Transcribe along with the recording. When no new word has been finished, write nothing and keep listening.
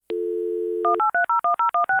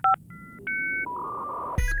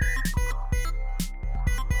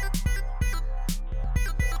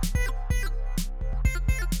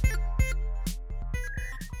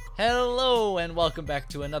Hello and welcome back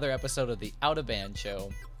to another episode of the Out of Band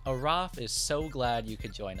Show. Araf is so glad you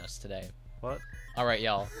could join us today. What? Alright,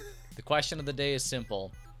 y'all. The question of the day is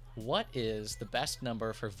simple. What is the best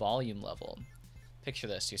number for volume level? Picture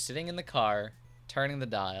this. You're sitting in the car, turning the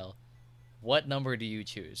dial. What number do you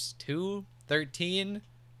choose? 2? 13?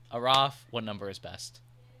 Araf, what number is best?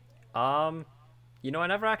 I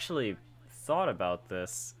never actually thought about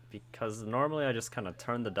this because normally I just kind of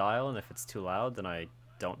turn the dial, and if it's too loud, then I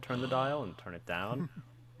don't turn the dial and turn it down.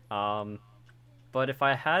 But if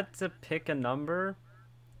I had to pick a number,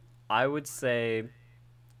 I would say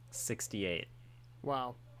 68.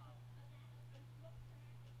 Wow.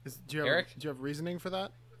 Do you have reasoning for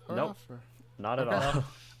that? Nope. Not at all.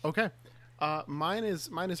 Okay. Mine is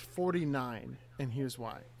 49, and here's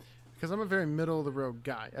why. Because I'm a very middle of the road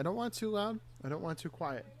guy. I don't want too loud. I don't want too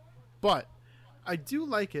quiet. But I do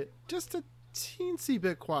like it just a teensy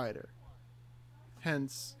bit quieter.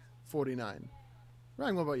 Hence 49.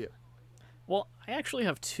 Ryan, what about you? Well, I actually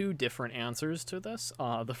have two different answers to this.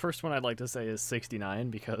 The first one I'd like to say is 69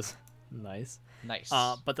 because nice.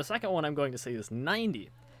 But the second one I'm going to say is 90.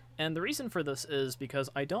 And the reason for this is because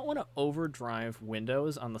I don't want to overdrive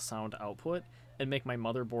Windows on the sound output and make my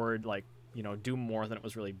motherboard do more than it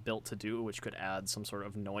was really built to do, which could add some sort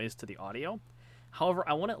of noise to the audio. However,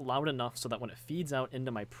 I want it loud enough so that when it feeds out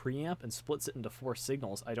into my preamp and splits it into 4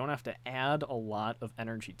 signals, I don't have to add a lot of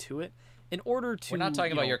energy to it in order to... We're not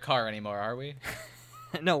talking about your car anymore, are we?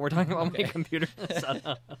 No, we're talking about my computer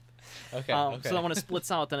setup. Okay. So that when it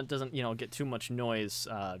splits out, then it doesn't, get too much noise,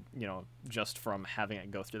 just from having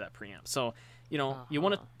it go through that preamp. So, you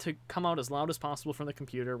want it to come out as loud as possible from the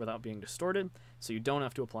computer without being distorted, so you don't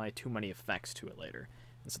have to apply too many effects to it later.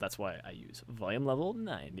 And so that's why I use volume level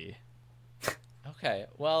 90. Okay,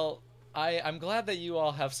 well, I'm glad that you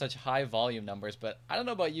all have such high volume numbers, but I don't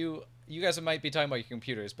know about you. You guys might be talking about your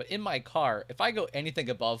computers, but in my car, if I go anything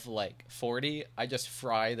above 40, I just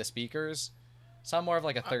fry the speakers. So I'm more of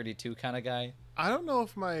a 32 kind of guy. I don't know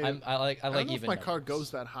if I don't know even if my car goes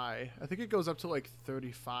that high. I think it goes up to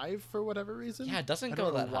 35 for whatever reason. Yeah, it doesn't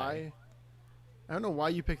go that high. I don't know why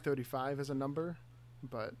you picked 35 as a number,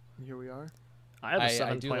 but here we are. I have a 7.1.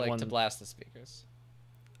 I do like to blast the speakers.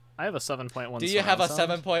 I have a 7.1. Do you have a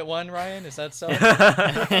 7.1, Ryan? Is that so?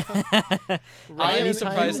 I am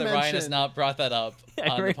surprised that Ryan has not brought that up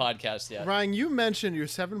on the podcast yet. Ryan, you mentioned your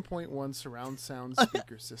 7.1 surround sound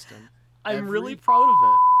speaker system. I'm really proud of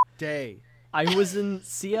it. Day. I was in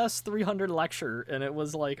CS 300 lecture, and it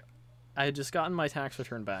was I had just gotten my tax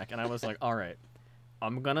return back, and I was like, all right,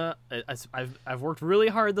 I've worked really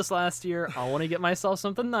hard this last year. I want to get myself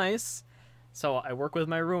something nice. So I work with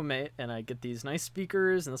my roommate, and I get these nice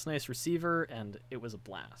speakers and this nice receiver, and it was a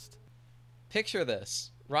blast. Picture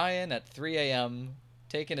this. Ryan at 3 a.m.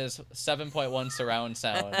 taking his 7.1 surround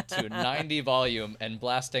sound to 90 volume and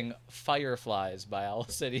blasting Fireflies by Owl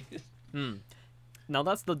City. Now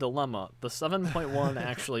that's the dilemma. The 7.1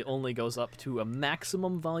 actually only goes up to a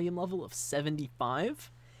maximum volume level of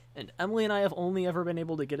 75. And Emily and I have only ever been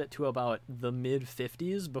able to get it to about the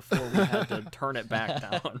mid-50s before we had to turn it back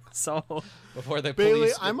down. So before the Bailey,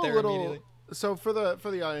 police I'm a little. So for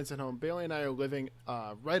the audience at home, Bailey and I are living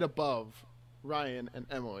right above Ryan and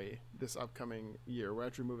Emily this upcoming year. We're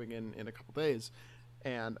actually moving in a couple days,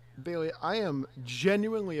 and Bailey, I am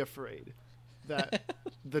genuinely afraid that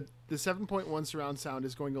the 7.1 surround sound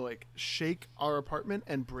is going to shake our apartment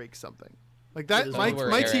and break something. That, my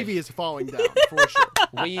TV is falling down for sure.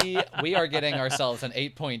 We are getting ourselves an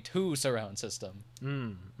 8.2 surround system.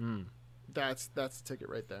 That's the ticket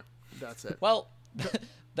right there. That's it. Well,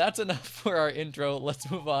 that's enough for our intro. Let's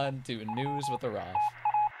move on to news with Araf.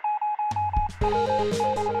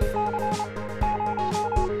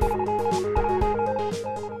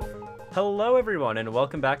 Hello everyone, and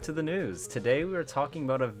welcome back to the news. Today we are talking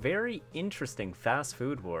about a very interesting fast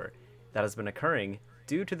food war that has been occurring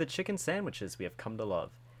due to the chicken sandwiches we have come to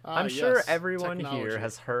love. I'm sure everyone here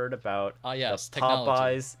has heard about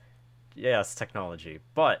Popeyes. Yes, technology.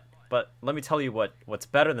 But let me tell you what's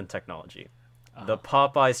better than technology. The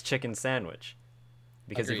Popeyes chicken sandwich.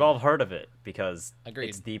 Because you've all heard of it, because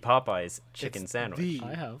it's the Popeyes chicken sandwich.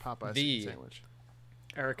 I have Popeyes chicken sandwich.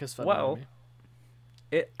 Eric has fed me.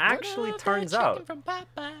 It actually turns out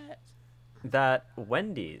that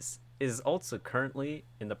Wendy's is also currently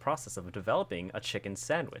in the process of developing a chicken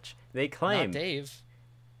sandwich. They claim...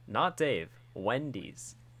 Not Dave.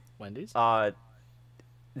 Wendy's. Wendy's?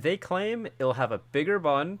 They claim it'll have a bigger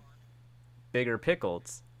bun, bigger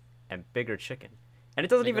pickles, and bigger chicken. And it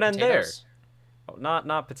doesn't Bigger even end potatoes? there. Oh,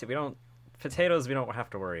 not potatoes we don't have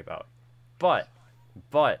to worry about.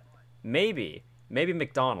 But maybe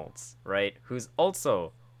McDonald's, right? Who's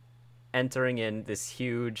also entering in this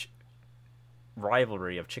huge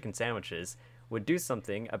rivalry of chicken sandwiches would do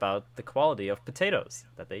something about the quality of potatoes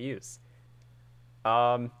that they use.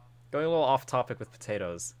 Going a little off topic with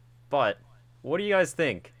potatoes, but what do you guys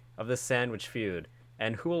think of this sandwich feud,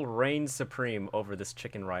 and who will reign supreme over this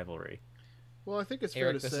chicken rivalry? Well, I think it's fair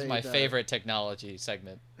Eric, to this say is my that, favorite technology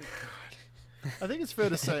segment. I think it's fair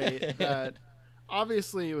to say that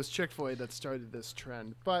obviously it was Chick-fil-A that started this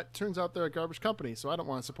trend, but turns out they're a garbage company, so I don't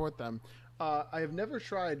want to support them. I have never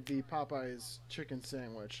tried the Popeyes chicken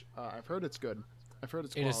sandwich. I've heard it's good. I've heard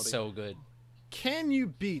it's It quality. is so good. Can you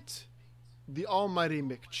beat the almighty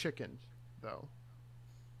McChicken, though?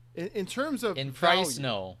 In terms of In price, value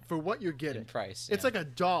no. for what you're getting. In price, It's yeah.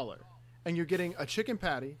 like $1, and you're getting a chicken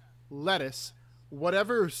patty, lettuce,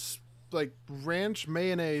 whatever like ranch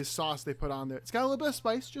mayonnaise sauce they put on there. It's got a little bit of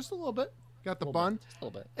spice, just a little bit. Got the bun, A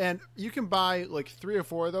little bit. and you can buy like 3 or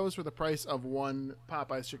 4 of those for the price of one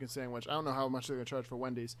Popeyes chicken sandwich. I don't know how much they're gonna charge for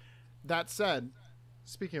Wendy's. That said,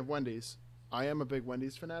 speaking of Wendy's, I am a big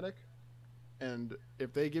Wendy's fanatic, and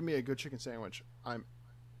if they give me a good chicken sandwich, I'm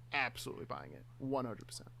absolutely buying it,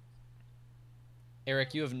 100%.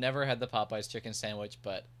 Eric, you have never had the Popeyes chicken sandwich,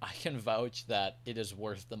 but I can vouch that it is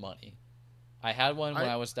worth the money. I had one when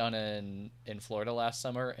I was down in Florida last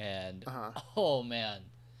summer, and oh man,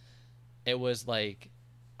 it was like,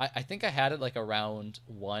 I think I had it like around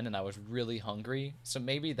 1, and I was really hungry, so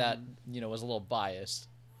maybe that was a little biased,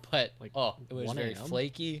 but Like it was 1 very a.m.?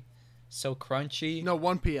 flaky, so crunchy, No,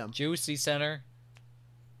 1 p.m. juicy center.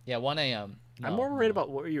 Yeah, 1 a.m. I'm more worried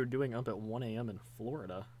about what you're doing up at 1 a.m. in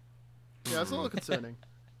Florida. Yeah, that's a little concerning.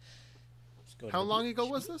 Just go to How the long ago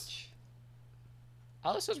beach. was this?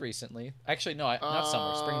 Oh, this was recently. Actually, no, not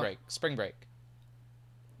summer. Spring break. Spring break.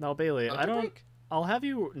 Now, Bailey, I Winter don't. break? I'll have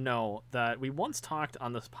you know that we once talked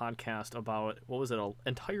on this podcast about what was it, an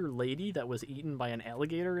entire lady that was eaten by an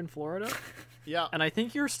alligator in Florida, Yeah. and I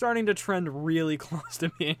think you're starting to trend really close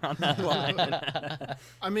to being on that line.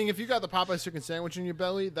 I mean, if you got the Popeyes chicken sandwich in your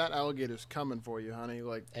belly, that alligator's coming for you, honey.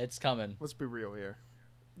 Like, It's coming. let's be real here.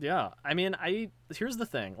 Yeah, I mean, here's the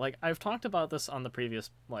thing. Like, I've talked about this on the previous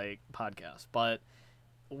podcast, but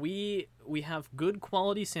we have good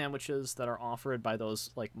quality sandwiches that are offered by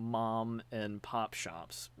those like mom and pop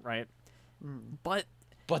shops, right? But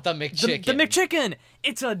the McChicken. the McChicken,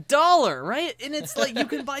 it's $1, right? And it's like you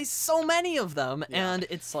can buy so many of them, and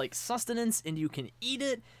it's like sustenance, and you can eat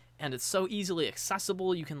it, and it's so easily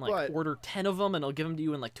accessible. You can But- order 10 of them, and it'll give them to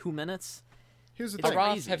you in like 2 minutes. Here's the It's thing.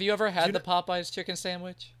 Ross, crazy. have you ever had you the kn- Popeyes chicken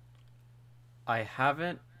sandwich? I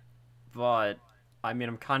haven't, but I mean,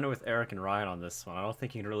 I'm kind of with Eric and Ryan on this one. I don't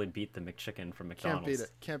think you can really beat the McChicken from McDonald's. beat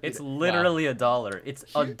it. Can't beat It's it. literally $1. It's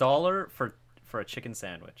Here- $1 for a chicken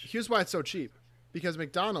sandwich. Here's why it's so cheap. Because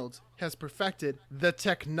McDonald's has perfected the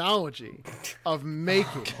technology of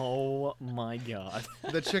making Oh my god.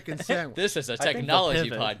 the chicken sandwich. This is a think the technology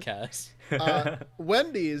pivot- podcast.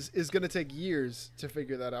 Wendy's is going to take years to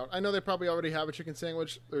figure that out. I know they probably already have a chicken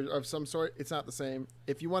sandwich of some sort. It's not the same.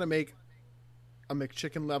 If you want to make a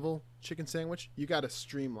McChicken level chicken sandwich, you got to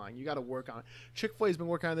streamline. You got to work on it. Chick-fil-A's been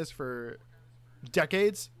working on this for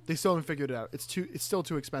decades. They still haven't figured it out. It's still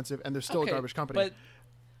too expensive, and they're still a garbage company. But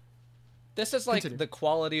this is like Continue. the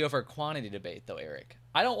quality over quantity debate, though, Eric.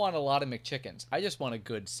 I don't want a lot of McChickens. I just want a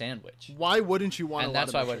good sandwich. Why wouldn't you want And a lot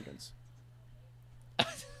that's of why I would- McChickens?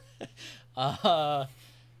 I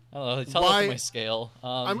don't know. Tell Why- us my scale.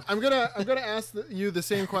 I'm gonna ask you the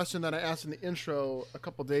same question that I asked in the intro a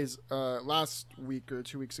couple days last week or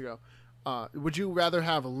 2 weeks ago. Would you rather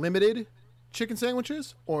have limited chicken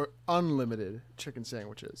sandwiches or unlimited chicken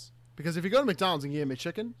sandwiches? Because if you go to McDonald's and get a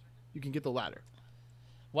McChicken, you can get the latter.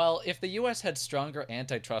 Well, if the U.S. had stronger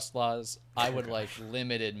antitrust laws, I would like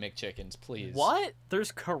limited McChickens, please. What?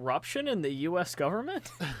 There's corruption in the U.S. government?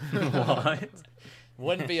 What?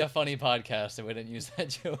 Wouldn't be a funny podcast if we didn't use that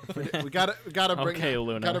joke. We gotta bring Okay,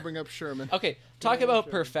 Luna. gotta bring up Sherman. Okay, talk Yeah, about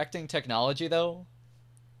sure. perfecting technology, though.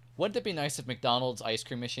 Wouldn't it be nice if McDonald's ice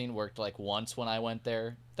cream machine worked like once when I went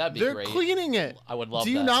there? That'd be They're great. cleaning it. I would love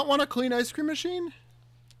Do you that. not want a clean ice cream machine?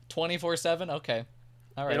 24/7? Okay.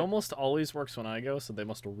 All right. It almost always works when I go, so they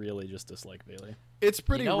must really just dislike Bailey. It's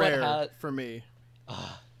pretty know what, rare for me.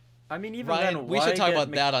 I mean, even Ryan, then, we why should talk get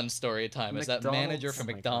about that on story time. Is that manager McDonald's? from Oh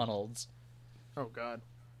my God. McDonald's? Oh God.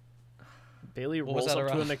 Bailey What was rolls that up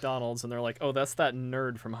to a around? McDonald's and they're like, "Oh, that's that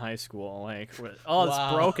nerd from high school." Like, "Oh, it's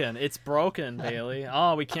Wow. broken. It's broken, Bailey.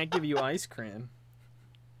 Oh, we can't give you ice cream."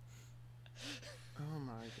 Oh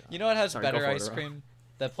my God. You know what has Sorry, go better for it, ice Ro. cream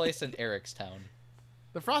That place in Ericstown.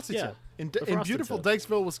 The Frosty Yeah, Tip in Frosted beautiful Tip.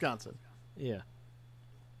 Dykesville, Wisconsin. Yeah.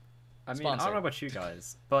 I mean, I Sponsor. don't know about you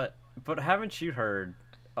guys, but haven't you heard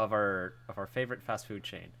of our favorite fast food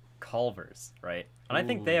chain, Culver's, right? And I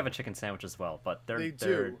think they have a chicken sandwich as well, but They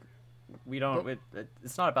do. We don't.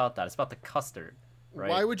 It's not about that. It's about the custard,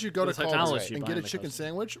 right? Why would you go The to Culver's technology and get a behind the chicken custard.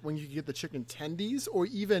 sandwich when you can get the chicken tendies or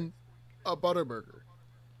even a Butterburger?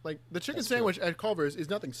 Like, the chicken That's true. sandwich at Culver's is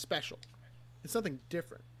nothing special. It's something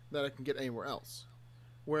different that I can get anywhere else.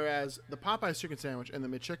 Whereas the Popeye's chicken sandwich and the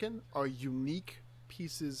McChicken are unique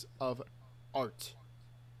pieces of art.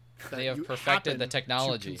 that They have you perfected the happen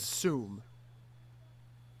technology. To consume.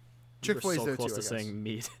 We're Chick-fil-A's so there close too, to I guess. saying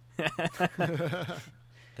meat.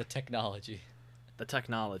 The technology. The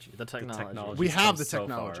technology. technology. We Just have goes the so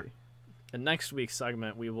technology. In next week's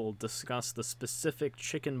segment, we will discuss the specific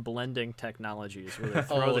chicken blending technologies where they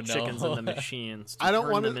throw Oh, the no. chickens in the machines to I don't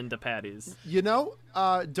turn wanna- them into patties. You know,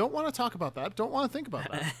 don't want to talk about that. Don't want to think about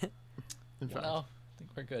that. In fact. No, I think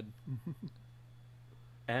we're good.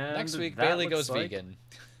 And Next week, that Bailey looks goes like- vegan.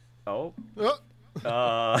 Oh.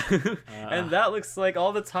 Oh, And that looks like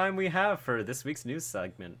all the time we have for this week's news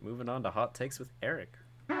segment. Moving on to Hot Takes with Eric.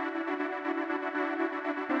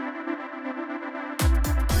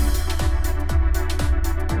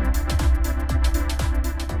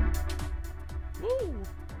 Woo!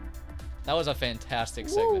 That was a fantastic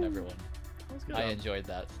segment, Woo. everyone. That was good. I enjoyed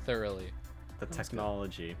that thoroughly. The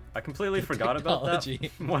technology. I completely forgot about that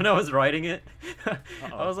technology. when I was writing it.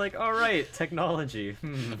 I was like, all right, technology. I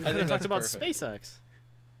think We that's talked about perfect. SpaceX.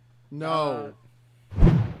 no.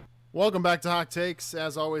 Welcome back to Hot Takes.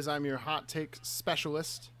 As always, I'm your hot take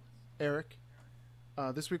specialist, Eric.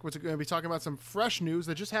 This week, we're going to be talking about some fresh news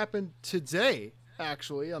that just happened today,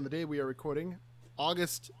 actually, on the day we are recording,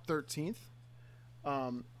 August 13th.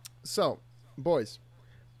 So, boys,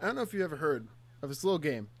 I don't know if you ever heard of this little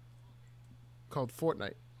game called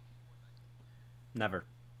Fortnite. Never.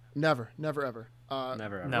 Never, ever. Never, ever.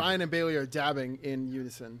 Never. Ryan and Bailey are dabbing in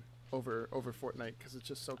unison over Fortnite because it's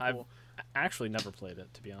just so I've cool. actually never played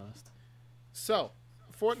it, to be honest. So,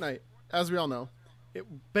 Fortnite, as we all know,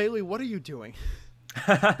 Bailey, what are you doing?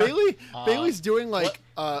 Bailey's doing like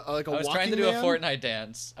a I was walking trying to do man. a Fortnite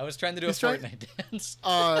dance. Fortnite dance.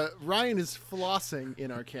 Ryan is flossing in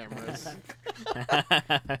our cameras.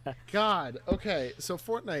 God. Okay, so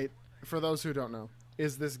Fortnite, for those who don't know,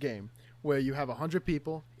 is this game where you have 100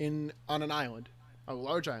 people on an island, a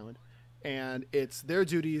large island, and it's their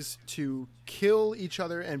duties to kill each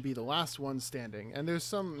other and be the last one standing. And there's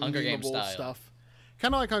some Hunger Games memeable style. stuff,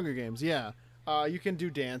 kind of like Hunger Games. Yeah, you can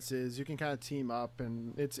do dances, you can kind of team up,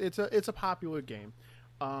 and it's a popular game.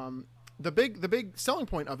 The big selling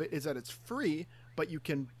point of it is that it's free, but you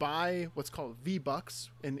can buy what's called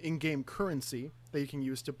V-Bucks, an in-game currency that you can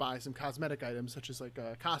use to buy some cosmetic items such as like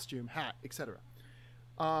a costume, hat, etc.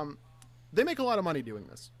 They make a lot of money doing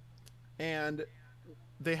this, and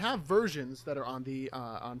they have versions that are on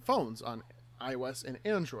on phones on iOS and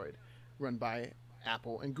Android, run by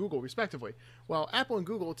Apple and Google respectively. Well, Apple and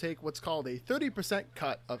Google take what's called a 30%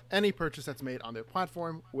 cut of any purchase that's made on their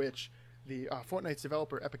platform, which the Fortnite's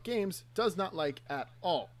developer Epic Games does not like at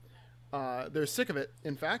all. They're sick of it,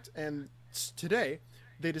 in fact, and today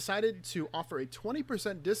they decided to offer a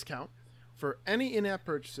 20% discount for any in-app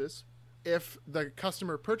purchases if the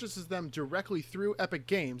customer purchases them directly through Epic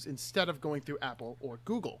Games instead of going through Apple or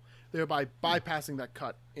Google, thereby bypassing that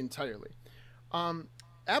cut entirely.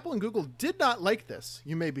 Apple and Google did not like this,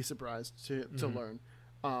 you may be surprised to learn,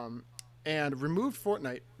 and removed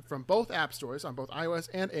Fortnite from both app stores on both iOS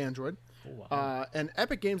and Android. Oh, wow. And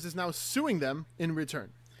Epic Games is now suing them in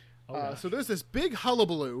return. gosh. So there's this big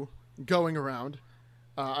hullabaloo going around.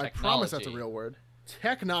 I promise that's a Technology. real word.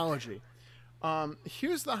 Technology.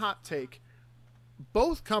 Here's the hot take.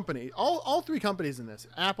 Both companies, all three companies in this,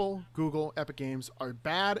 Apple, Google, Epic Games, are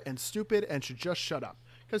bad and stupid and should just shut up.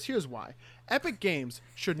 Because here's why. Epic Games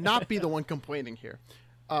should not be the one complaining here.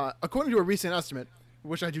 According to a recent estimate,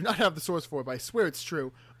 which I do not have the source for, but I swear it's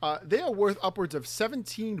true, they are worth upwards of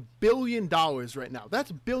 $17 billion right now.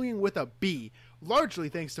 That's billion with a B, largely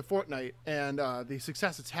thanks to Fortnite and the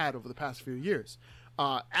success it's had over the past few years.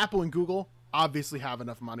 Apple and Google obviously have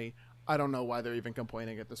enough money. I don't know why they're even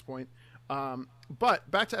complaining at this point. But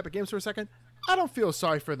back to Epic Games for a second. I don't feel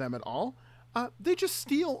sorry for them at all. They just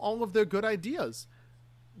steal all of their good ideas.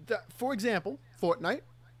 For example, Fortnite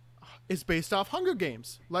is based off Hunger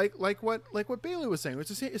Games, like what Bailey was saying. It's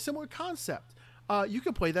a similar concept. You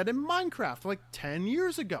could play that in Minecraft like 10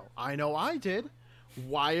 years ago. I know I did.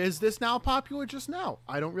 Why is this now popular just now?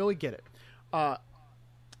 I don't really get it.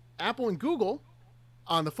 Apple and Google,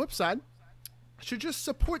 on the flip side, should just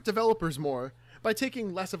support developers more by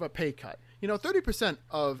taking less of a pay cut. 30%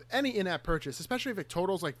 of any in-app purchase, especially if it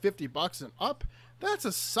totals like $50 and up, that's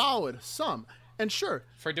a solid sum. And sure,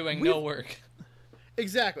 for doing no work.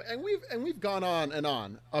 Exactly. And we've gone on and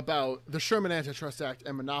on about the Sherman Antitrust Act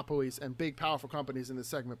and monopolies and big powerful companies in this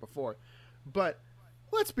segment before. But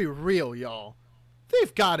let's be real, y'all.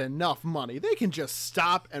 They've got enough money. They can just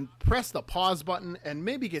stop and press the pause button and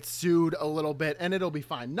maybe get sued a little bit, and it'll be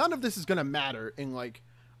fine. None of this is going to matter in like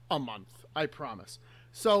a month, I promise.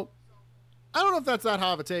 So I don't know if that's that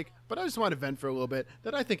hot of a take, but I just want to vent for a little bit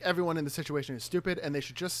that I think everyone in the situation is stupid and they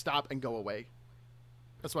should just stop and go away.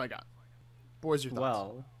 That's what I got. Boys, your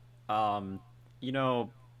thoughts? Well,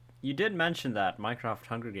 you did mention that Minecraft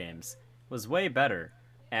Hunger Games was way better,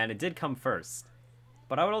 and it did come first.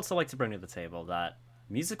 But I would also like to bring to the table that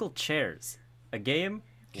Musical Chairs, a game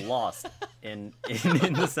lost in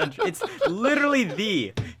the century. It's literally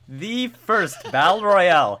the first battle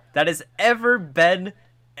royale that has ever been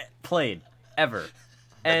played, ever.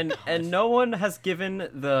 And no one has given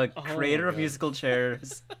the creator of Musical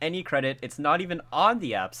Chairs any credit. It's not even on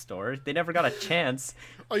the App Store. They never got a chance.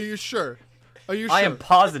 Are you sure? I am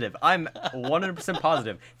positive. I'm 100%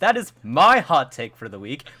 positive. That is my hot take for the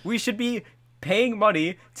week. We should be paying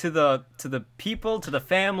money to the people, to the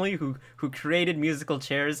family who created Musical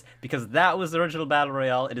Chairs, because that was the original battle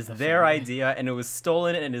royale. It is their idea, and it was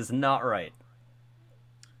stolen, and it is not right.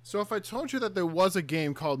 So if I told you that there was a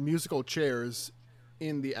game called Musical Chairs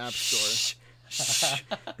in the App Store,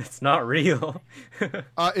 it's not real.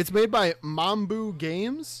 it's made by Mambu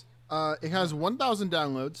Games. It has 1,000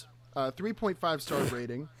 downloads, 3.5 star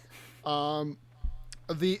rating.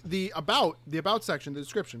 The about section, the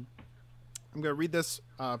description. I'm going to read this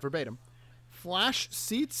verbatim. Flash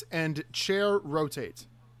seats and chair rotate.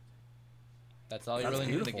 That's all you really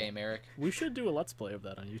need in the game, Eric. We should do a Let's Play of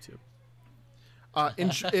that on YouTube.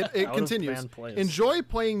 It continues. Enjoy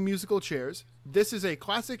playing Musical Chairs. This is a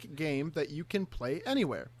classic game that you can play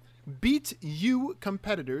anywhere. Beat you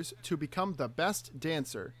competitors to become the best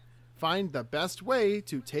dancer. Find the best way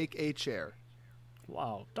to take a chair.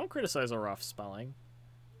 Wow. Don't criticize our rough spelling.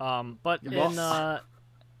 But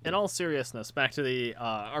in all seriousness, back to the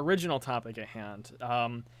original topic at hand.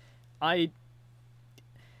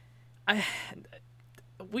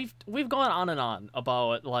 We've gone on and on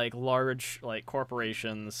about like large like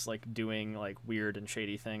corporations like doing like weird and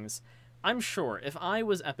shady things. I'm sure if I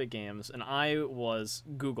was Epic Games and I was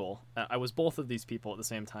Google, I was both of these people at the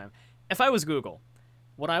same time. If I was Google,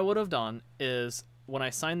 what I would have done is when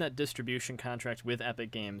I signed that distribution contract with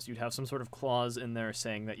Epic Games, you'd have some sort of clause in there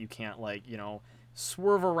saying that you can't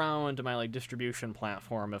swerve around to my like distribution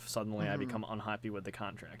platform if suddenly I become unhappy with the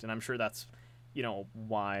contract. And I'm sure that's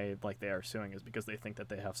why like they are suing, is because they think that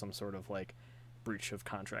they have some sort of like breach of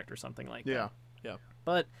contract or something like that. Yeah.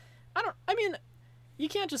 But you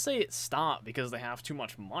can't just say stop because they have too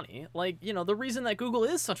much money. Like, the reason that Google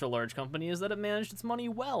is such a large company is that it managed its money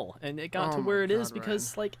well, and it got to where it is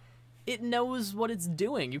because like it knows what it's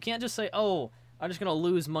doing. You can't just say, "Oh, I'm just going to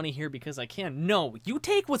lose money here because I can." No, you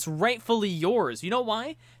take what's rightfully yours. You know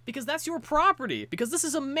why? Because that's your property. Because this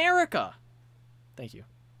is America. Thank you.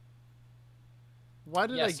 Why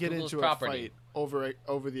did I get Google's into property. a fight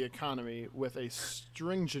over the economy with a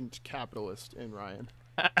stringent capitalist in Ryan?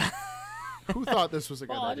 Who thought this was a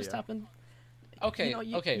good idea? I just happened. Okay,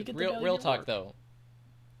 you get real talk though.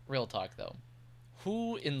 Real talk though.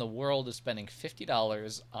 Who in the world is spending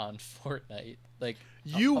 $50 on Fortnite? Like,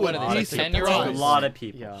 you would be surprised. A lot of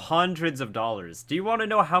people. Yeah. Hundreds of dollars. Do you want to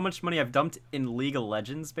know how much money I've dumped in League of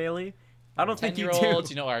Legends, Bailey? I don't think you do.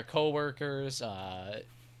 10-year-olds, our coworkers.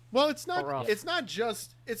 Well, it's not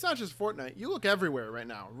just Fortnite. You look everywhere right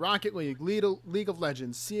now. Rocket League, League of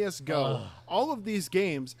Legends, CS:GO. All of these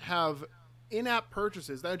games have in-app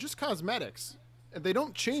purchases that are just cosmetics. And they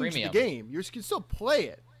don't change the game. You can still play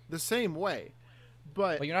it the same way.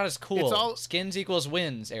 But you're not as cool. Skins equals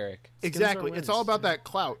wins, Eric. Exactly. It's all about that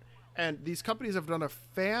clout. And these companies have done a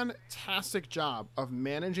fantastic job of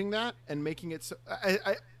managing that and making it so...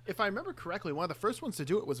 If I remember correctly, one of the first ones to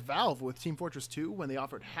do it was Valve with Team Fortress 2 when they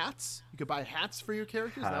offered hats. You could buy hats for your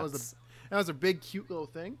characters. And that was a big, cute little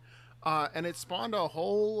thing. And it spawned a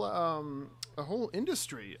whole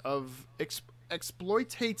industry of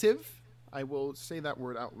exploitative, I will say that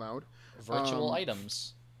word out loud, virtual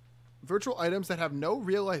items that have no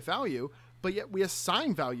real life value, but yet we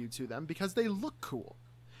assign value to them because they look cool.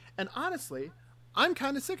 And honestly, I'm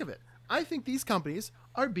kind of sick of it. I think these companies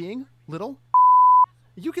are being little...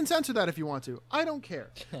 You can censor that if you want to. I don't care.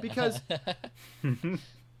 Because...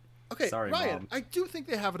 Okay, Sorry, Ryan, Mom. I do think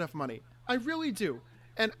they have enough money. I really do.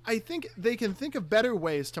 And I think they can think of better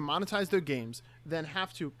ways to monetize their games than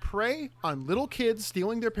have to prey on little kids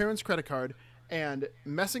stealing their parents' credit card and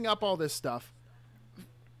messing up all this stuff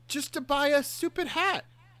just to buy a stupid hat.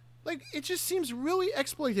 Like, it just seems really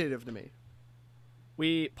exploitative to me.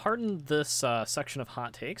 We pardoned this section of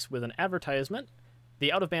Hot Takes with an advertisement.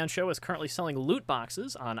 The Out of Band Show is currently selling loot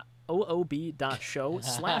boxes on oob.show/loot.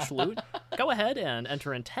 Go ahead and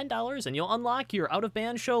enter in $10 and you'll unlock your Out of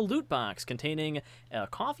Band Show loot box containing a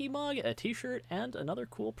coffee mug, a t-shirt, and another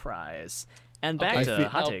cool prize. And back to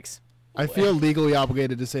Hot Takes. I feel legally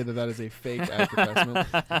obligated to say that is a fake advertisement.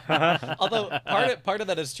 Although part of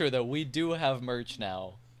that is true, though. We do have merch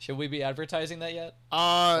now. Should we be advertising that yet?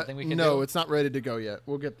 No, it's not ready to go yet.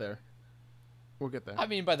 We'll get there. I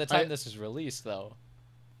mean, by the time this is released, though.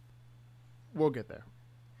 We'll get there.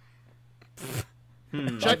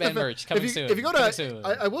 Check the merch coming soon. If you go to,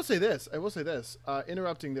 I will say this.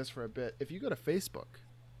 Interrupting this for a bit. If you go to Facebook,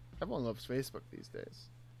 everyone loves Facebook these days.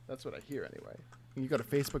 That's what I hear anyway. You go to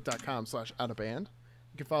facebook.com/outofband.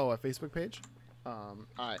 You can follow our Facebook page.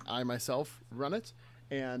 I myself run it,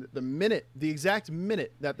 and the exact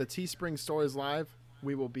minute that the Teespring store is live,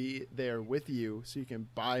 we will be there with you, so you can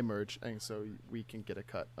buy merch, and so we can get a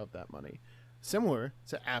cut of that money. Similar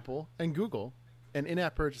to Apple and Google and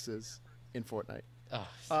in-app purchases in Fortnite.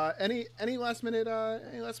 Any last minute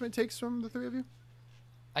takes from the three of you?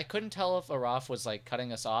 I couldn't tell if Araf was like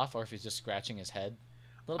cutting us off or if he's just scratching his head.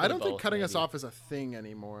 I don't think cutting us off is a thing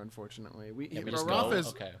anymore, unfortunately.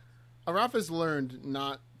 Araf has learned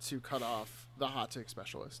not to cut off the hot take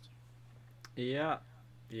specialist. Yeah.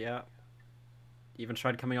 Even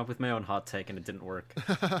tried coming up with my own hot take and it didn't work.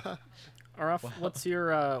 Araf, what's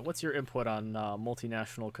your input on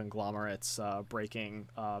multinational conglomerates breaking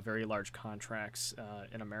very large contracts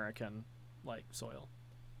in American soil?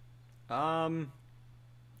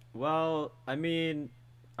 Well, I mean,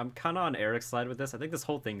 I'm kind of on Eric's side with this. I think this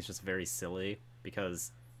whole thing is just very silly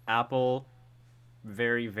because Apple,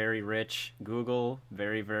 very, very rich. Google,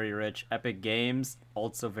 very, very rich. Epic Games,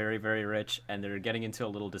 also very, very rich. And they're getting into a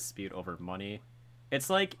little dispute over money. It's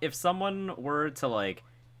like if someone were to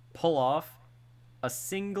pull off a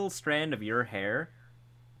single strand of your hair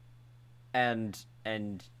and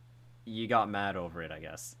you got mad over it, I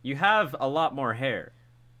guess. You have a lot more hair.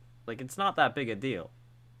 It's not that big a deal.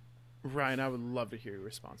 Ryan, I would love to hear your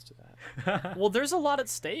response to that. Well, there's a lot at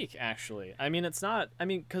stake, actually.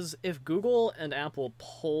 Because if Google and Apple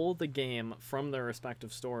pull the game from their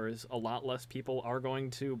respective stores, a lot less people are going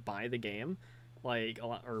to buy the game.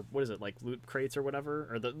 Loot crates or whatever,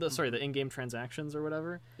 or the in-game transactions or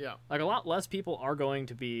whatever. Yeah. A lot less people are going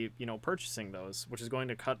to be, purchasing those, which is going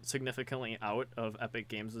to cut significantly out of Epic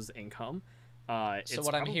Games' income. So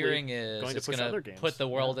what I'm hearing is it's going to put the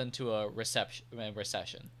world into a recession.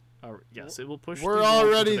 Yes, it will push. We're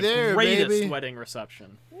already there, greatest baby. wedding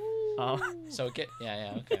reception. Okay.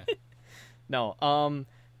 No.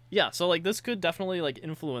 Yeah. So this could definitely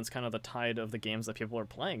influence kind of the tide of the games that people are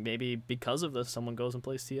playing. Maybe because of this, someone goes and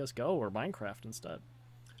plays CS:GO or Minecraft instead.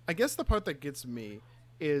 I guess the part that gets me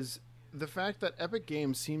is the fact that Epic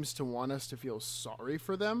Games seems to want us to feel sorry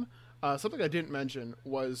for them. Something I didn't mention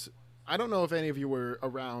was, I don't know if any of you were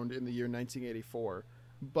around in the year 1984,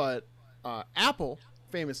 but Apple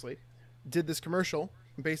famously did this commercial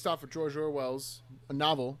based off of George Orwell's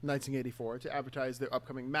novel 1984 to advertise their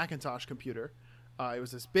upcoming Macintosh computer. It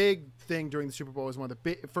was this big thing during the Super Bowl. It was one of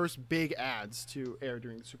the first big ads to air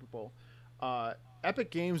during the Super Bowl.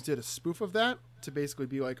 Epic Games did a spoof of that to basically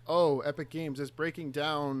be like, oh, Epic Games is breaking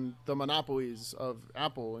down the monopolies of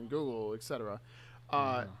Apple and Google, etc.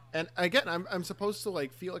 And again, I'm supposed to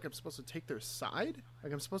feel like I'm supposed to take their side.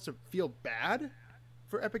 I'm supposed to feel bad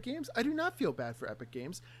for Epic Games. I do not feel bad for Epic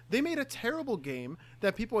Games. They made a terrible game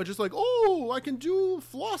that people are just like, oh, I can do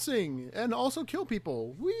flossing and also kill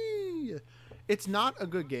people. Whee! It's not a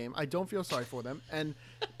good game. I don't feel sorry for them. And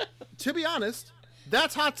to be honest,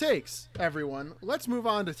 that's hot takes, everyone. Let's move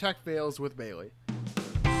on to Tech Fails with Bailey.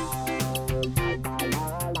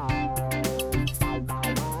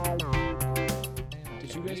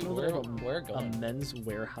 Did you guys know they have a Men's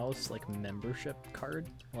Warehouse membership card?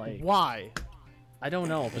 Why? I don't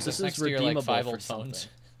know, but this is redeemable for something.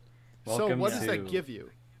 So what does that give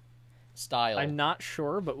you? Style. I'm not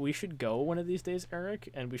sure, but we should go one of these days, Eric,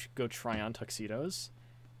 and we should go try on tuxedos.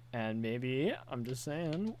 And maybe, I'm just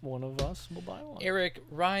saying, one of us will buy one. Eric,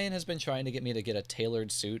 Ryan has been trying to get me to get a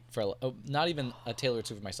tailored suit for, not even a tailored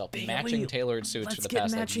suit for myself, Bailey, matching tailored suits for the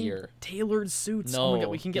past year. Tailored suits. No, oh my God,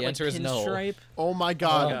 we can get pinstripe. No. Oh my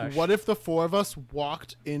God, what if the four of us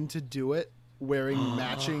walked in to do it wearing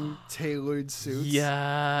matching tailored suits?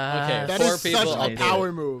 Yeah. Okay, that four is people. Such a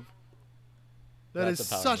power move. That That's is a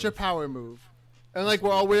power such a move. power move. And like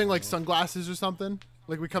we're all wearing like sunglasses or something.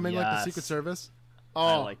 Like we come in like the Secret Yes. Service.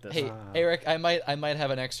 I Oh, like this. Hey, Eric, I might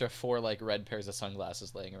have an extra 4 like red pairs of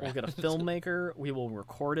sunglasses laying around. We'll get a filmmaker. We will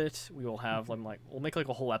record it. We will have we'll make like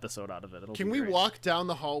a whole episode out of it. It'll can be we great. walk down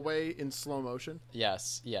the hallway in slow motion?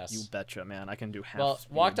 Yes. You betcha, man. I can do half Well,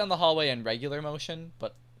 speed. walk down the hallway in regular motion,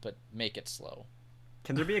 but make it slow.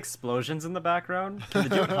 Can there be explosions in the background? Can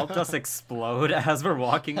the dude help us explode as we're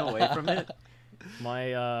walking away from it?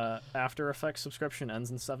 My After Effects subscription ends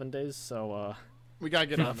in 7 days, so We gotta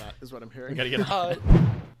get on that, is what I'm hearing. we gotta get.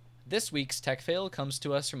 This week's Tech Fail comes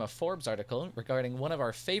to us from a Forbes article regarding one of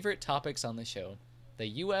our favorite topics on the show, the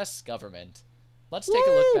U.S. government. Let's take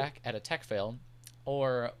a look back at a tech fail,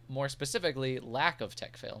 or more specifically, lack of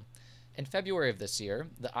tech fail. In February of this year,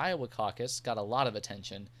 the Iowa caucus got a lot of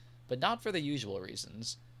attention, but not for the usual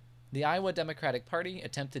reasons. The Iowa Democratic Party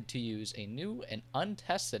attempted to use a new and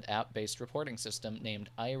untested app-based reporting system named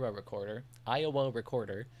Iowa Recorder,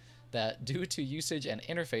 that, due to usage and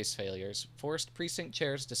interface failures, forced precinct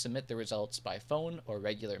chairs to submit the results by phone or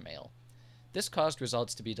regular mail. This caused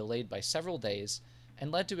results to be delayed by several days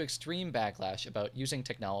and led to extreme backlash about using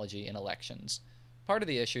technology in elections. Part of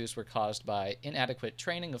the issues were caused by inadequate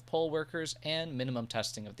training of poll workers and minimum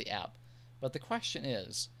testing of the app. But the question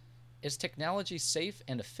is technology safe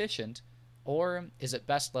and efficient, or is it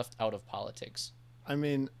best left out of politics? I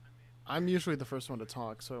mean, I'm usually the first one to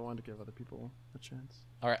talk, so I wanted to give other people a chance.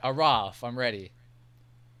 All right, Araf, I'm ready.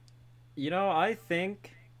 I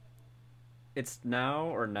think it's now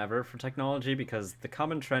or never for technology, because the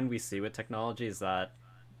common trend we see with technology is that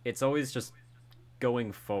it's always just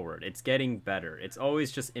going forward. It's getting better. It's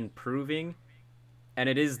always just improving, and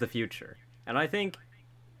it is the future. And I think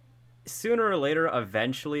sooner or later,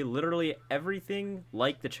 eventually, literally everything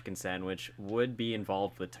like the chicken sandwich would be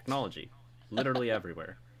involved with technology. Literally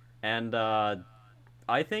everywhere. And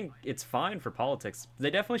I think it's fine for politics. They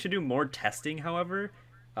definitely should do more testing, however.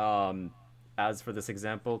 As for this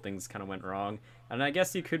example, things kind of went wrong. And I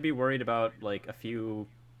guess you could be worried about like a few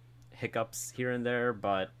hiccups here and there,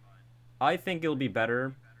 but I think it'll be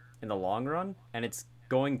better in the long run, and it's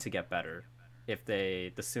going to get better if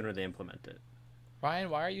the sooner they implement it.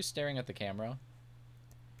 Ryan, why are you staring at the camera?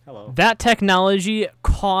 Hello. That technology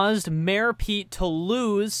caused Mayor Pete to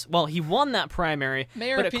lose. Well, he won that primary,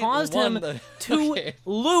 Mayor but it Pete caused won him the- to Okay.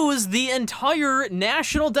 lose the entire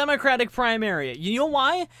national Democratic primary. You know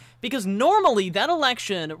why? Because normally that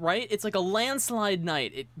election, right, it's like a landslide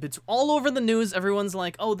night. It's all over the news. Everyone's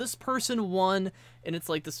like, oh, this person won, and it's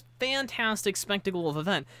like this fantastic spectacle of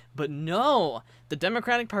event. But no, the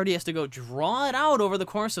Democratic Party has to go draw it out over the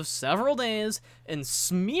course of several days and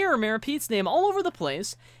smear Mayor Pete's name all over the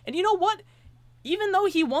place. And you know what? Even though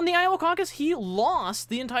he won the Iowa caucus, he lost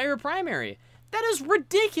the entire primary. That is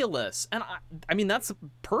ridiculous. And I mean, that's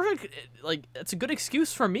perfect. Like, it's a good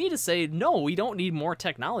excuse for me to say, no, we don't need more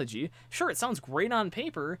technology. Sure, it sounds great on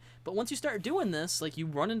paper, but once you start doing this, like, you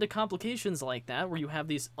run into complications like that where you have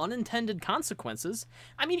these unintended consequences.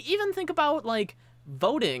 I mean, even think about, like,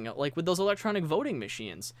 voting, like with those electronic voting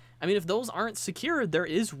machines. I mean, if those aren't secured, there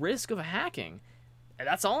is risk of hacking. And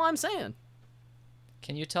that's all I'm saying.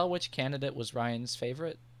 Can you tell which candidate was Ryan's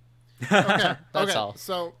favorite? Okay, That's all.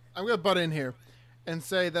 So I'm gonna butt in here and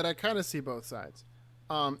say that I kind of see both sides,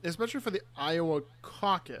 especially for the Iowa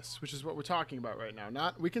caucus, which is what we're talking about right now.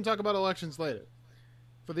 Not we can talk about elections later.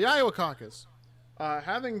 For the Iowa caucus,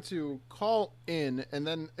 having to call in and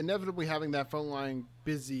then inevitably having that phone line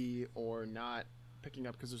busy or not picking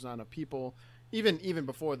up because there's not enough people, even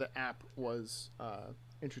before the app was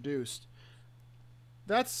introduced.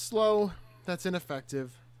 That's slow. That's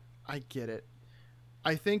ineffective. I get it.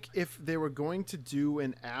 I think if they were going to do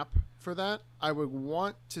an app for that, I would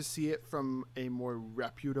want to see it from a more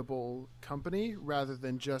reputable company rather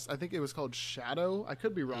than just, I think it was called Shadow. I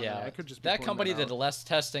could be wrong. Yeah, I could just be that pulling company did out. less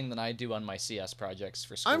testing than I do on my CS projects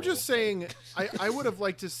for school. I'm just saying, I would have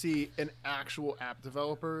liked to see an actual app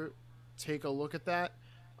developer take a look at that.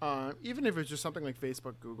 Even if it's just something like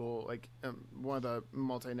Facebook, Google, like one of the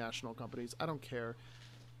multinational companies. I don't care.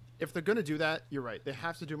 If they're going to do that, you're right. They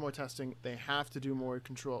have to do more testing. They have to do more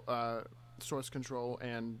control, source control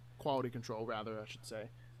and quality control, rather, I should say.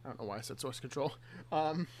 I don't know why I said source control.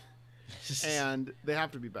 And they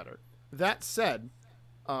have to be better. That said,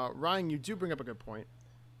 Ryan, you do bring up a good point.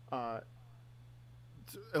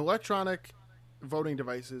 Electronic voting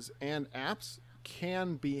devices and apps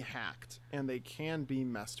can be hacked, and they can be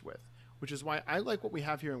messed with, which is why I like what we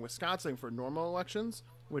have here in Wisconsin for normal elections,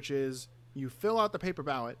 which is you fill out the paper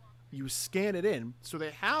ballot, you scan it in, so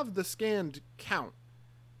they have the scanned count.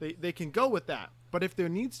 They can go with that. But if there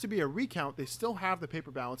needs to be a recount, they still have the paper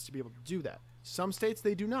ballots to be able to do that. Some states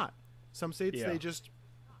they do not. Some states Yeah. they just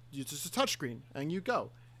use just a touchscreen and you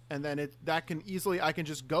go, and then I can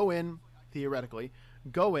just go in theoretically,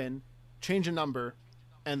 change a number,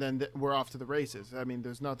 and then we're off to the races. I mean,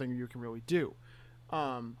 there's nothing you can really do.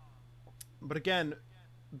 But again,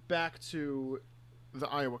 back to the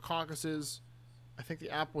Iowa caucuses, I think the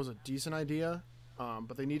app was a decent idea,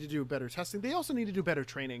 but they need to do better testing. They also need to do better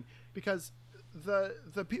training, because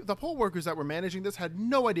the poll workers that were managing this had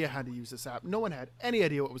no idea how to use this app. No one had any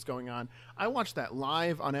idea what was going on. I watched that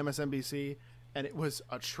live on MSNBC, and it was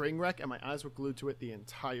a train wreck, and my eyes were glued to it the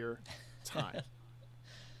entire time.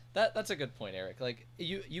 That's a good point, Eric. Like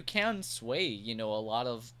you can sway,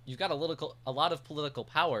 you've got a lot of political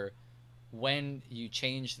power when you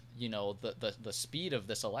change, the speed of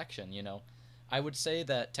this election. I would say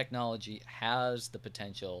that technology has the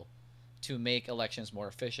potential to make elections more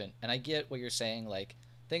efficient. And I get what you're saying, like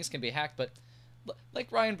things can be hacked, but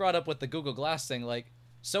like Ryan brought up with the Google Glass thing, like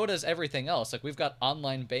so does everything else. Like we've got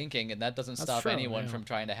online banking, and that doesn't stop anyone from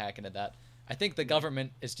trying to hack into that. I think the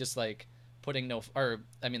government is just like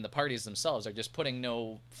the parties themselves are just putting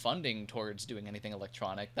no funding towards doing anything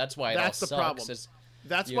electronic. That's why that's the sucks. Problem.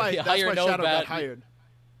 That's why Shadow got hired.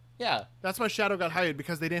 Yeah. That's why Shadow got hired,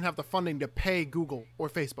 because they didn't have the funding to pay Google or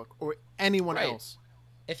Facebook or anyone else.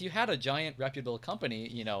 If you had a giant reputable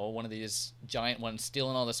company, one of these giant ones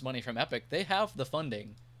stealing all this money from Epic, they have the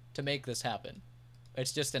funding to make this happen.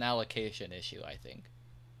 It's just an allocation issue, I think.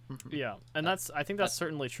 Yeah, and I think that's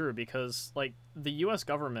certainly true, because like the U.S.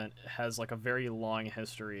 government has like a very long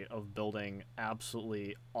history of building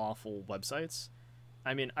absolutely awful websites.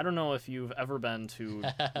 I mean, I don't know if you've ever been to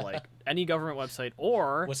like any government website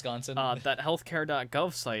or Wisconsin, that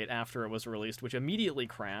healthcare.gov site after it was released, which immediately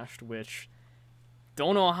crashed, which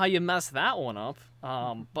don't know how you mess that one up.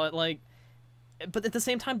 But at the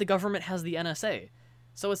same time, the government has the NSA.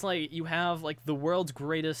 So it's like you have like the world's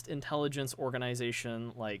greatest intelligence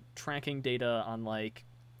organization, like tracking data on like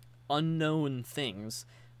unknown things,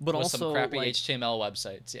 but with also some crappy like, HTML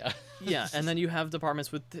websites. Yeah. Yeah, and then you have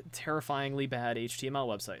departments with terrifyingly bad HTML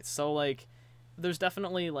websites. So like, there's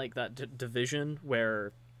definitely like that division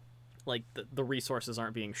where like the resources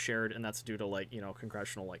aren't being shared, and that's due to like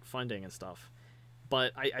congressional like funding and stuff.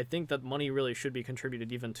 But I think that money really should be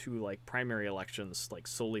contributed even to like primary elections, like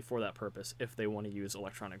solely for that purpose, if they want to use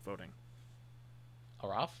electronic voting.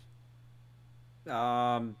 Araf?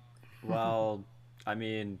 Well, I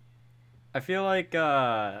mean, I feel like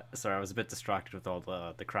sorry, I was a bit distracted with all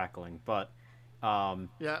the crackling, but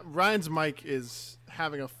yeah, Ryan's mic is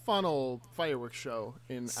having a fun old fireworks show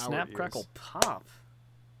in Snap, our ears. crackle, pop.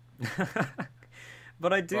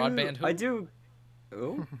 But I do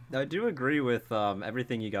agree with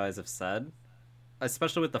everything you guys have said,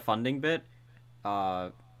 especially with the funding bit.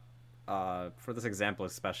 For this example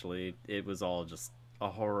especially, it was all just a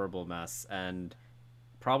horrible mess, and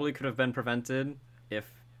probably could have been prevented if,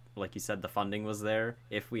 like you said, the funding was there,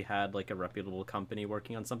 if we had like a reputable company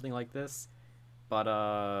working on something like this.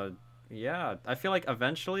 But yeah, I feel like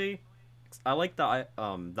eventually, I like the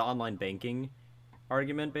online banking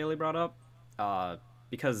argument Bailey brought up,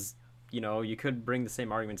 because you could bring the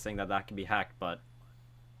same argument saying that can be hacked, but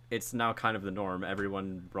it's now kind of the norm.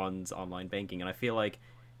 Everyone runs online banking, and I feel like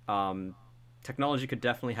technology could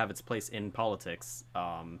definitely have its place in politics,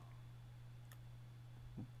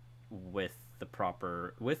 with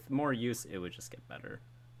more use, it would just get better.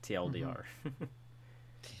 TLDR.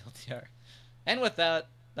 TLDR. And with that,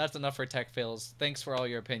 that's enough for Tech Fails. Thanks for all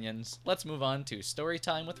your opinions. Let's move on to Story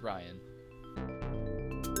Time with Ryan.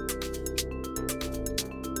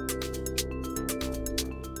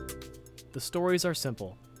 The stories are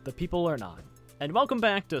simple, the people are not. And welcome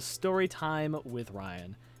back to Story Time with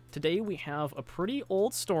Ryan. Today we have a pretty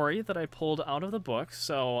old story that I pulled out of the book,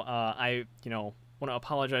 so I want to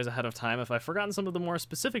apologize ahead of time if I've forgotten some of the more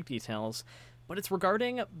specific details, but it's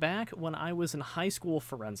regarding back when I was in high school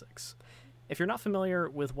forensics. If you're not familiar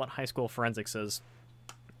with what high school forensics is,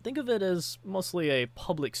 think of it as mostly a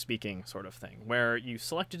public speaking sort of thing, where you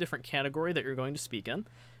select a different category that you're going to speak in,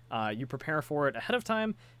 you prepare for it ahead of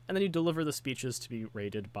time, and then you deliver the speeches to be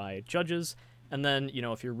rated by judges. And then,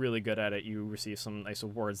 if you're really good at it, you receive some nice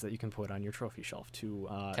awards that you can put on your trophy shelf to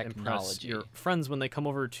impress your friends when they come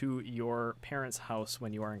over to your parents' house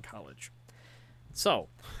when you are in college. So,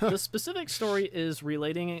 the specific story is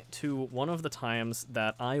relating to one of the times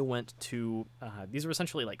that I went to, these were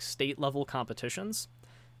essentially like state-level competitions,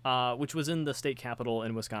 which was in the state capital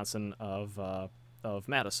in Wisconsin of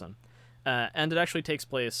Madison. And it actually takes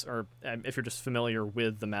place, or if you're just familiar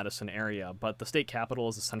with the Madison area, but the state capitol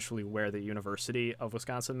is essentially where the University of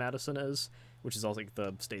Wisconsin-Madison is, which is also like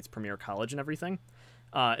the state's premier college and everything.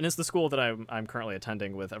 And it's the school that I'm currently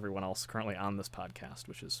attending with everyone else currently on this podcast,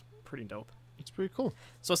 which is pretty dope. It's pretty cool.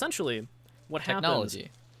 So essentially, what happens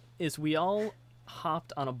is we all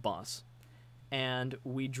hopped on a bus, and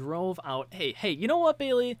we drove out. Hey, you know what,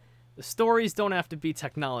 Bailey? The stories don't have to be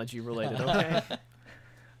technology related, okay?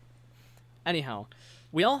 Anyhow,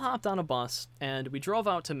 we all hopped on a bus, and we drove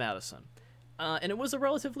out to Madison. And it was a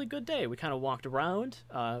relatively good day. We kind of walked around.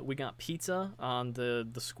 We got pizza on the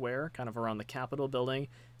square, kind of around the Capitol building,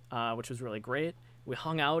 which was really great. We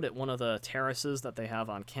hung out at one of the terraces that they have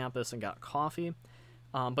on campus and got coffee.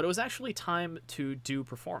 But it was actually time to do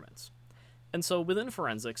performance. And so within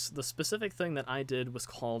forensics, the specific thing that I did was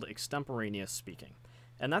called extemporaneous speaking.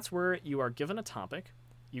 And that's where you are given a topic.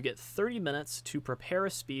 You get 30 minutes to prepare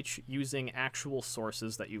a speech using actual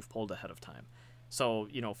sources that you've pulled ahead of time. So,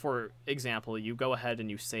 for example, you go ahead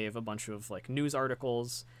and you save a bunch of like news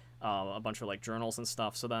articles, a bunch of like journals and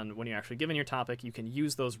stuff. So then when you're actually given your topic, you can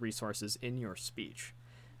use those resources in your speech.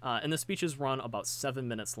 And the speeches run about 7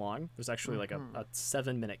 minutes long. There's actually like a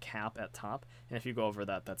 7-minute cap at top. And if you go over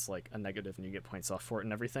that, that's like a negative and you get points off for it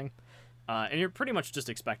and everything. And you're pretty much just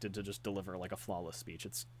expected to just deliver like a flawless speech.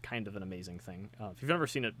 It's kind of an amazing thing. If you've never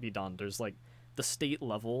seen it be done, there's like the state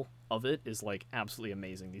level of it is like absolutely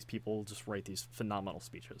amazing. These people just write these phenomenal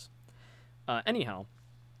speeches. Anyhow,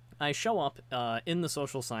 I show up in the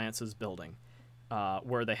social sciences building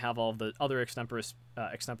where they have all of the other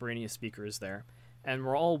extemporaneous speakers there. And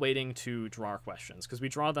we're all waiting to draw our questions because we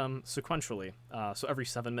draw them sequentially. So every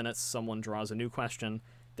 7 minutes, someone draws a new question.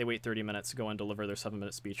 They wait 30 minutes to go and deliver their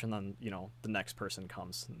 7-minute speech, and then, the next person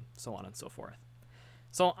comes, and so on and so forth.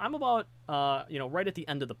 So I'm about, right at the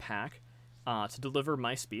end of the pack to deliver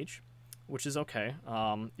my speech, which is okay.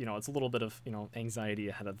 It's a little bit of, anxiety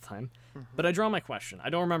ahead of the time. Mm-hmm. But I draw my question.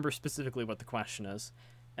 I don't remember specifically what the question is.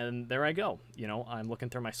 And there I go. I'm looking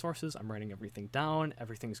through my sources. I'm writing everything down.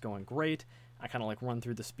 Everything's going great. I kind of like run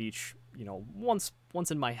through the speech,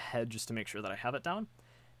 once in my head just to make sure that I have it down.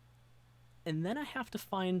 And then I have to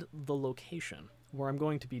find the location where I'm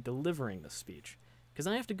going to be delivering the speech. Because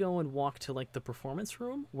I have to go and walk to like the performance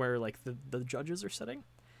room where like the judges are sitting.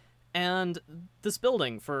 And this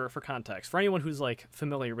building, for context, for anyone who's like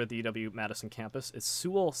familiar with the UW-Madison campus, it's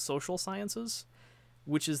Sewell Social Sciences,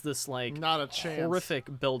 which is this like not a chance.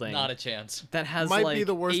 Horrific building. Not a chance. That has Might like be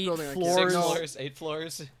the worst 8 building floors. 8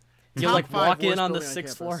 floors. You like walk in on the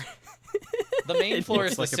 6th floor. The main floor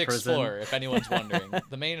is the like a 6th prison. floor, if anyone's wondering.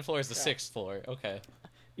 The main floor is the 6th floor. Okay.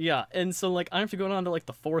 Yeah, and so like I have to go down to like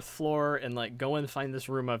the 4th floor and like go and find this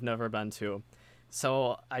room I've never been to.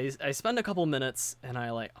 So I spend a couple minutes and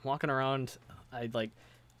I'm walking around.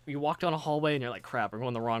 You walk down a hallway and you're like, crap, we're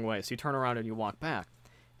going the wrong way. So you turn around and you walk back.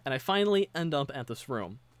 And I finally end up at this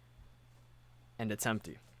room. And it's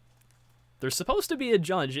empty. There's supposed to be a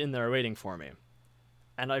judge in there waiting for me.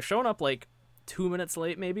 And I've shown up like 2 minutes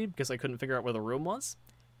late maybe because I couldn't figure out where the room was.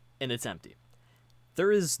 And it's empty.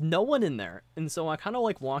 There is no one in there. And so I kind of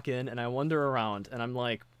like walk in and I wander around and I'm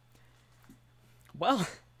like, well,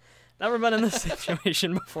 never been in this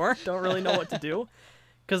situation before. Don't really know what to do.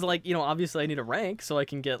 Because obviously I need a rank so I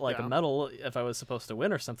can get like a medal if I was supposed to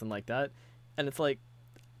win or something like that. And it's like,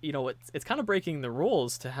 it's kind of breaking the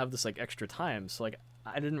rules to have this like extra time. So like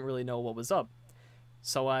I didn't really know what was up.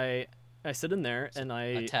 So I sit in there and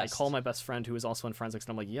I call my best friend who is also in forensics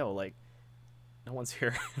and I'm like, yo, like no one's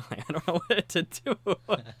here. I don't know what to do.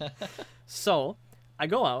 So I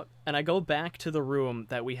go out and I go back to the room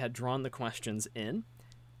that we had drawn the questions in.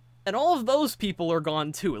 And all of those people are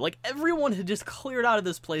gone too. Like everyone had just cleared out of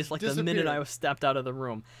this place like the minute I stepped out of the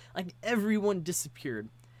room. Like everyone disappeared.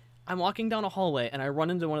 I'm walking down a hallway and I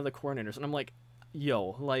run into one of the coordinators and I'm like,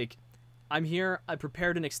 yo, like I'm here. I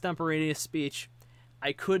prepared an extemporaneous speech.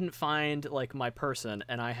 I couldn't find like my person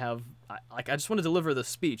and I just want to deliver the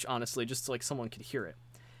speech, honestly, just so like someone could hear it.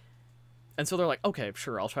 And so they're like, okay,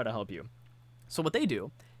 sure, I'll try to help you. So what they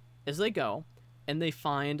do is they go and they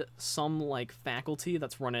find some like faculty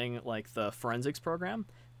that's running like the forensics program.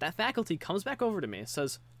 That faculty comes back over to me,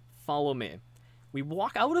 says, follow me. We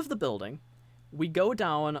walk out of the building. We go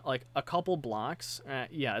down like a couple blocks.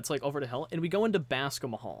 It's like over the hill and we go into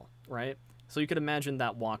Bascom Hall, right? So you could imagine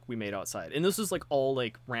that walk we made outside. And this was like all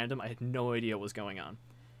like random. I had no idea what was going on.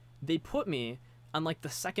 They put me on like the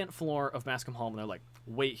 2nd floor of Bascom Hall and they're like,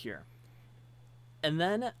 wait here. And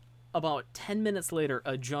then about 10 minutes later,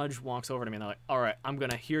 a judge walks over to me and they're like, all right, I'm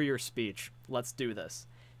going to hear your speech. Let's do this.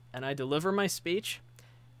 And I deliver my speech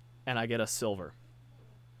and I get a silver.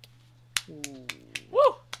 Ooh.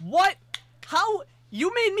 Woo! What? How?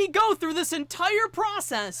 You made me go through this entire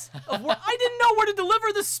process of where I didn't know where to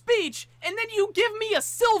deliver the speech, and then you give me a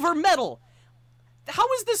silver medal. How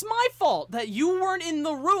is this my fault that you weren't in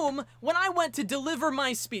the room when I went to deliver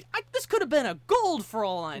my speech? This could have been a gold for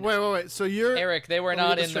all I know. Wait. So you're Eric, they were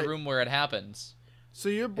not in the room where it happens. So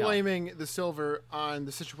you're blaming the silver on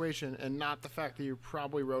the situation and not the fact that you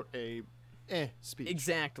probably wrote a speech.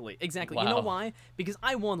 Exactly. Wow. You know why? Because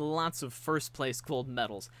I won lots of first place gold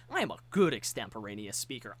medals. I am a good extemporaneous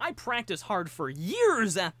speaker. I practice hard for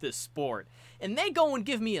years at this sport. And they go and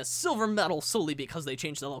give me a silver medal solely because they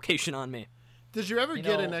changed the location on me. Did you ever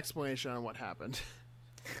get an explanation on what happened?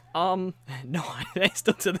 No, I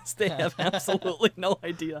still to this day have absolutely no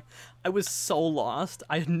idea. I was so lost.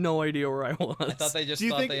 I had no idea where I was. I thought they just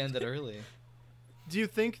thought they ended early. Do you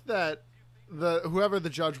think that whoever the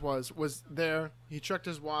judge was there, he checked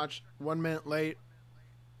his watch, 1 minute late,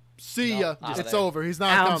 see ya, it's over, he's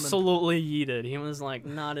not coming. Absolutely yeeted. He was like,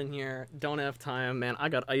 not in here, don't have time, man, I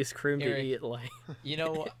got ice cream to eat. Like, you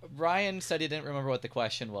know, Ryan said he didn't remember what the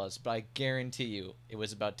question was, but I guarantee you it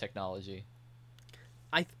was about technology.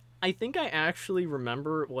 I think I actually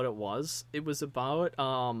remember what it was. It was about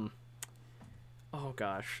oh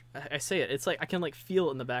gosh, I say it. It's like I can like feel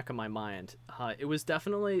it in the back of my mind. It was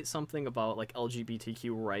definitely something about like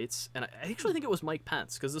LGBTQ rights, and I actually think it was Mike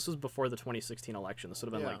Pence because this was before the 2016 election. This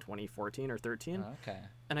would have been like 2014 or 13. Oh, okay.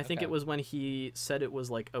 And I think it was when he said it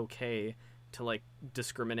was like okay to like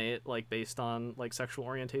discriminate like based on like sexual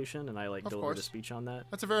orientation, and I like delivered a speech on that.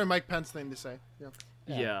 That's a very Mike Pence thing to say.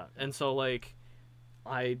 Yeah. And so like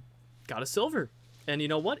I got a silver, and you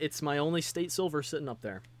know what? It's my only state silver sitting up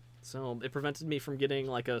there. So it prevented me from getting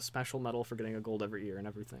like a special medal for getting a gold every year and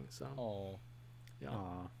everything. So, yeah.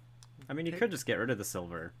 Aww. I mean, you could just get rid of the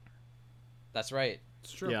silver. That's right.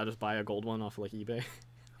 It's true. Yeah, just buy a gold one off like eBay.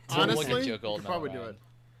 Honestly, we'll get you a gold medal. Probably do it.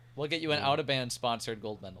 We'll get you an out of band sponsored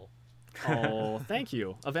gold medal. Oh, thank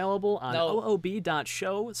you. Available on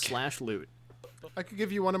oob.show/loot. I could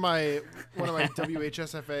give you one of my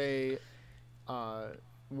WHSFA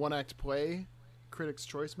one act play Critics'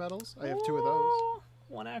 Choice medals. I have 2 of those.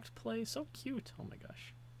 One act play, so cute. Oh my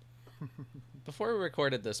gosh. Before we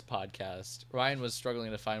recorded this podcast, Ryan was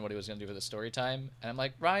struggling to find what he was going to do for the story time, and I'm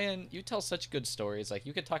like, Ryan, you tell such good stories. Like,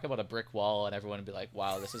 you could talk about a brick wall, and everyone would be like,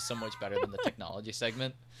 wow, this is so much better than the technology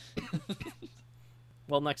segment.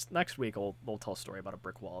 Well, next week we'll tell a story about a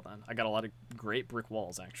brick wall. Then I got a lot of great brick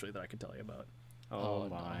walls actually that I could tell you about. Oh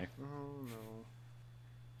my. Oh no.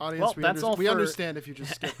 Audience, well, we understand if you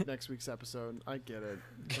just skip next week's episode. I get it.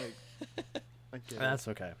 Like, I get That's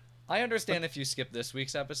okay. I understand if you skip this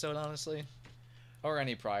week's episode, honestly, or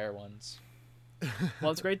any prior ones. Well,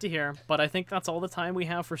 it's great to hear, but I think that's all the time we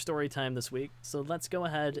have for story time this week. So let's go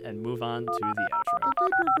ahead and move on to the outro.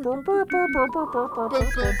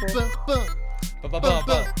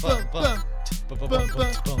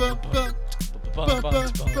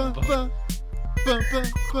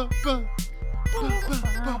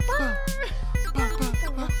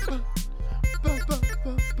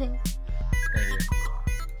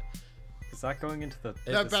 Is that going into the...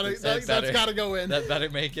 That's gotta go in. That better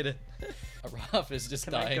make it. Raph is just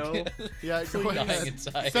dying. Yeah, go dying ahead.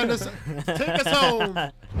 inside. Take us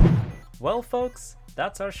home. Well, folks,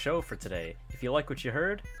 that's our show for today. If you like what you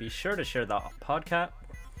heard, be sure to share the podcast.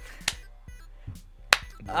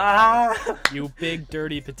 You big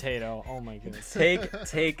dirty potato. Oh my goodness. Take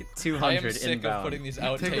 200 I am sick inbound. of putting these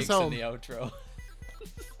outtakes in the outro.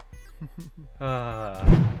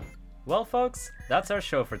 Well, folks, that's our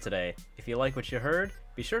show for today. If you like what you heard,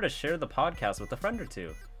 be sure to share the podcast with a friend or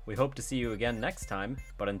two. We hope to see you again next time,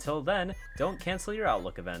 but until then, don't cancel your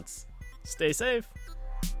Outlook events. Stay safe.